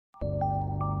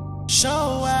show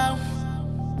out.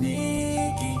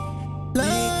 Nikki,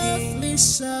 lovely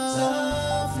show.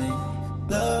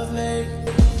 Lovely.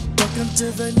 Welcome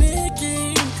to the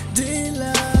Nikki, the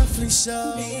lovely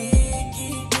show.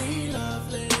 Nikki, the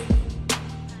lovely.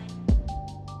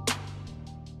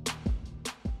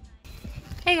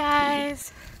 Hey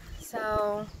guys,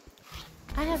 so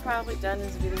I have probably done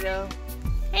this video.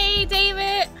 Hey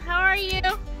David, how are you?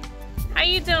 How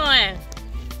you doing?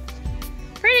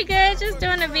 Pretty good, just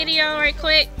doing a video right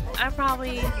quick. I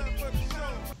probably,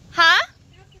 huh?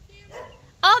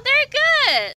 Oh, they're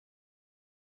good.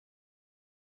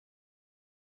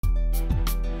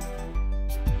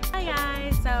 Hi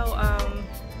guys, so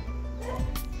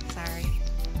sorry,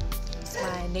 it's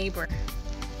my neighbor.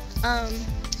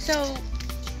 So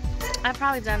I've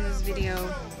probably done this video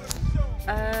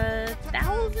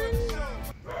 1,000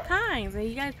 times and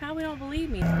you guys probably don't believe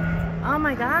me. Oh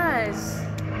my gosh,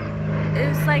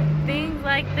 it's like things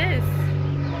like this,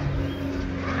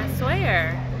 I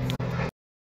swear.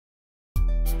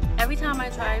 Every time I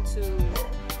try to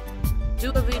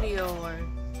do a video or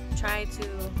try to,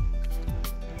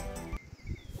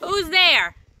 who's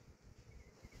there?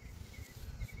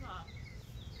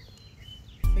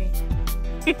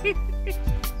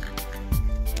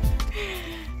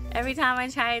 Every time I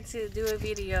try to do a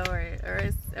video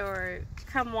or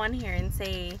come on here and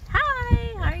say,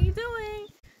 hi, how are you doing?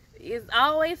 It's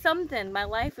always something. My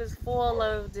life is full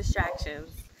of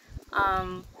distractions.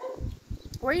 Where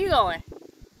are you going?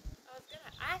 I was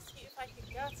gonna ask you if I could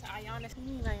go to Ayana's. I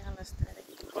need Ayana's study.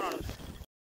 Hold on.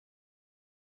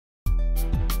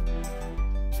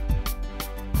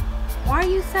 Why are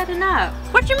you setting up?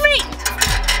 What you mean?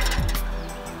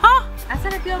 Huh? I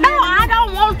said if you're No, I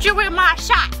don't want you in my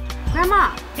shot.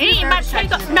 Grandma, You ain't about to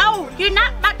take over. No, you're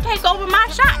not about to take over my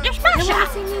shot. This my they want shot.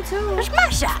 to see me too. It's my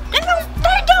shot. They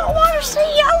don't want to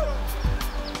see you.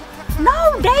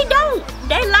 No, they don't.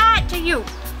 They lied to you.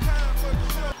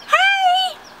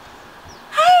 Hey,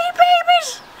 hey,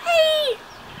 babies. Hey,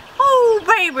 oh,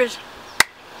 babies.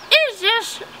 It's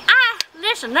just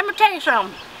listen. Let me tell you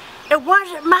something. It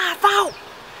wasn't my fault.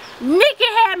 Nikki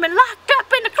had me locked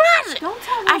up in the closet. Don't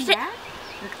tell me that.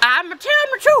 I'm gonna tell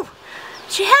them the truth.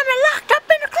 She had me locked up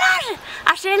in the closet.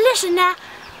 I said, listen now,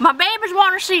 my babies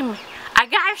want to see me. I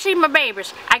gotta see my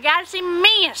babies. I gotta see my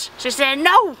mans. She said,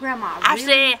 no. Grandma, I really?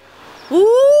 said,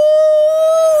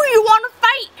 ooh, you want to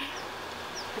fight?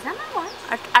 Is that my watch?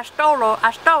 I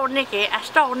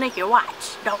stole Nikki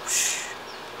watch. Don't,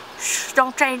 shh,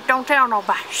 don't tell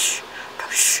nobody. Shh,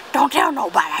 don't tell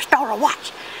nobody. I stole her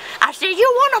watch. I said,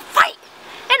 you want to fight?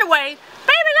 Anyway,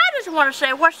 baby, I just want to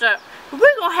say, what's up?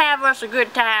 We're gonna have us a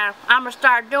good time. I'm gonna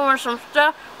start doing some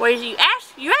stuff where you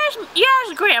ask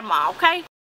grandma, okay?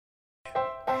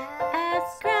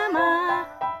 Ask Grandma.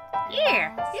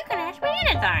 Yeah, you can ask me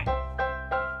anything.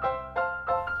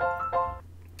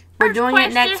 We're First doing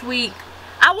question, it next week.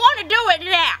 I want to do it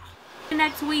now.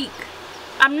 Next week.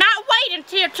 I'm not waiting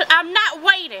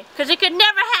because it could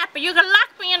never happen. You can lock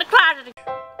me in the closet.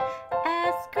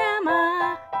 Ask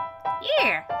Grandma.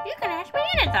 Yeah, you can ask me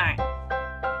anything.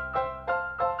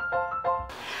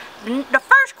 The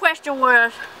first question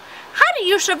was, how do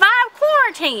you survive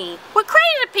quarantine with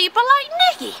crazy people like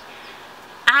Nikki?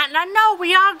 I know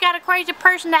we all got a crazy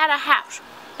person at our house,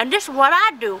 and this is what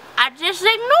I do. I just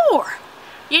ignore.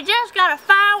 You just gotta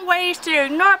find ways to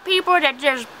ignore people that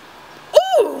just,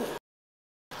 ooh,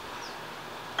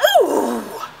 ooh,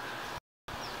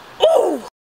 ooh,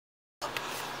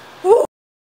 ooh,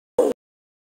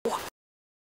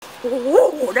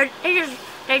 ooh.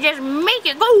 They just make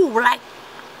it go like,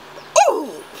 ooh.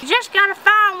 You just gotta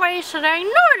find ways to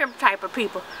ignore them type of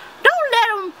people. Don't let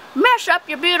them mess up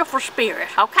your beautiful spirit,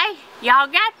 okay? Y'all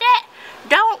got that?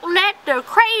 Don't let the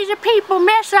crazy people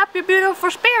mess up your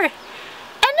beautiful spirit.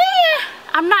 And then,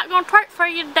 I'm not gonna twerk for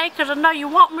you today because I know you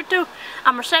want me to.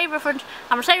 I'm gonna save it for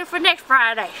next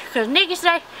Friday. Because Nikki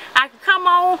said I can come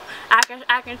on,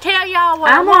 I can tell y'all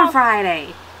what I'm on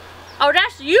Friday. Oh,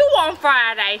 that's you on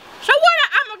Friday. So what,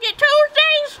 I'm gonna get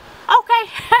Tuesdays? Okay.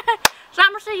 So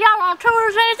I'm gonna see y'all on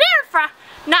Tuesdays and Fridays.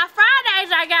 Now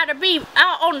Fridays I gotta be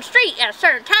out on the street at a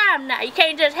certain time now. You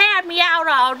can't just have me out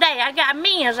all day. I got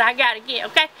means I gotta get,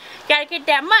 okay? Gotta get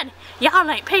that money. Y'all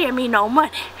ain't paying me no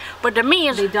money. But the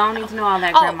means. They don't need to know all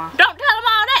that, Grandma. Don't tell them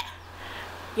all that.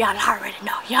 Y'all already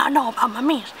know. Y'all know about my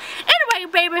means.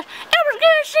 Anyway, babies, it was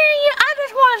good seeing you. I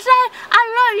just wanna say I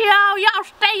love y'all. Y'all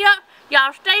stay up.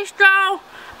 Y'all stay strong.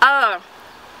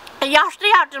 And y'all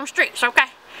stay out them streets, okay?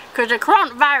 Because the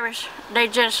coronavirus,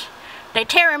 they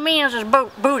tearing men's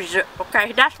booties up,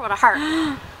 okay? That's what I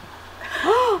heard.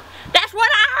 That's what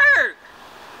I heard.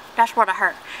 That's what I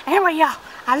heard. Anyway, y'all,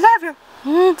 I love you.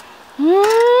 Alright,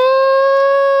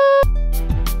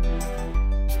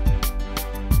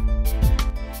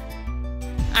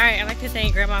 I'd like to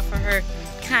thank Grandma for her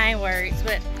kind words,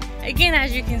 but again,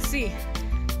 as you can see,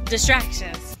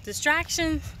 distractions.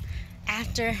 Distractions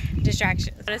after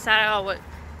distractions. I decided I would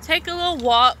take a little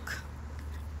walk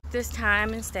this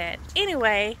time instead.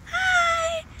 Anyway,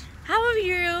 hi! How are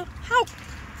you? How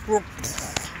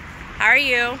are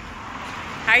you?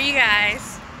 How are you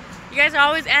guys? You guys are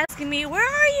always asking me, where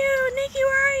are you? Nikki,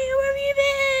 where are you? Where have you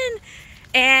been?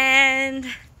 And,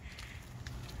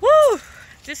 woo!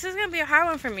 This is gonna be a hard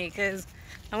one for me because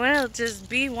I'm gonna just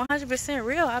be 100%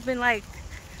 real. I've been like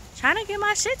trying to get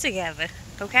my shit together,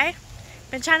 okay?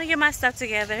 Been trying to get my stuff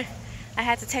together. I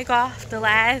had to take off the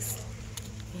last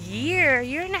year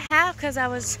and a half because I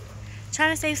was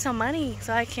trying to save some money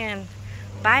so I can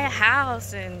buy a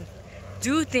house and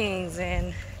do things,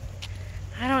 and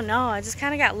I don't know, I just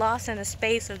kind of got lost in a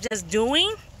space of just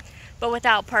doing but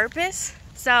without purpose.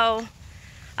 So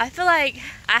I feel like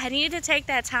I needed to take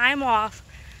that time off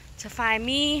to find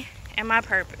me and my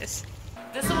purpose.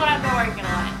 This is what I've been working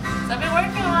on. So I've been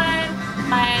working on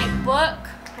my book,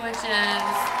 which is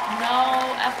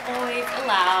No F-Boys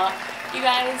Allowed. You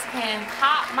guys can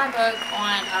cop my book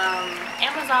on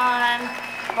Amazon.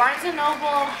 Barnes &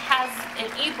 Noble has an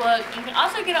ebook. You can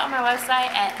also get it on my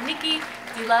website at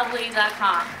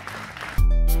NikkiTheLovely.com.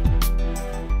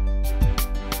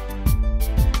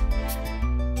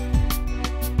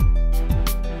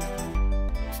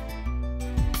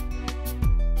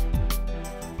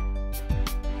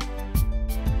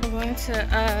 I'm going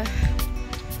to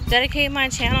dedicate my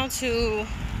channel to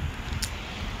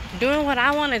doing what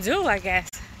I want to do, I guess,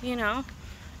 you know,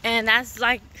 and that's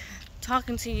like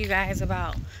talking to you guys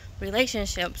about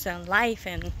relationships and life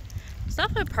and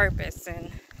stuff with purpose.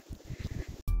 And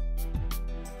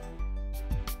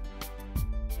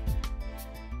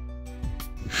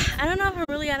I don't know if I'm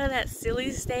really out of that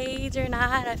silly stage or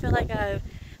not. I feel like I've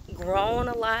grown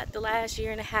a lot the last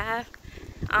year and a half.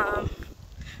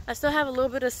 I still have a little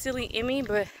bit of silly in me,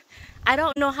 but I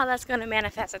don't know how that's going to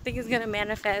manifest. I think it's going to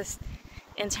manifest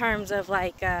in terms of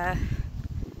like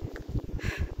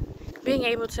being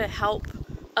able to help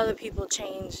other people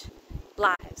change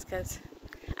lives, because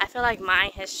I feel like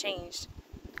mine has changed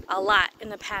a lot in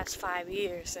the past 5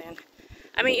 years. And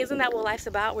I mean, isn't that what life's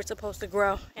about? We're supposed to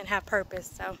grow and have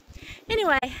purpose. So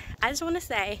anyway, I just want to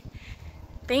say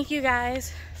thank you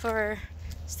guys for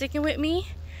sticking with me,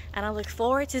 and I look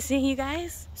forward to seeing you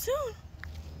guys soon.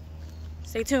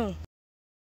 Stay tuned.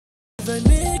 The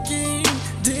Nikki,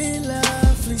 the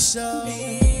Lovely Show.